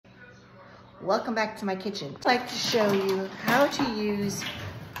Welcome back to my kitchen. I'd like to show you how to use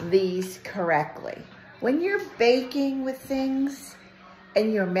these correctly. When you're baking with things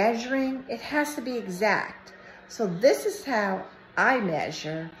and you're measuring, it has to be exact. So this is how I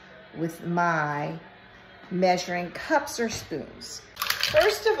measure with my measuring cups or spoons.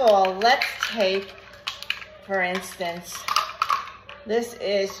 First of all, let's take, for instance, this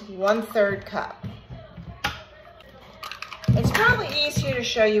is 1/3 cup. It's probably easier to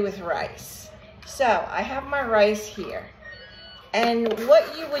show you with rice. So I have my rice here. And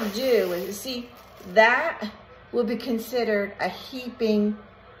what you would do is, see, that will be considered a heaping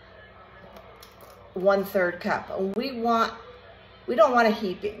 1/3 cup. We don't want a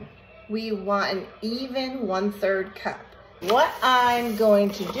heaping. We want an even 1/3 cup. What I'm going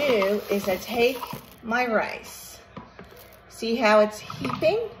to do is I take my rice. See how it's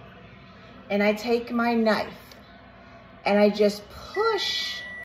heaping? And I take my knife and I just push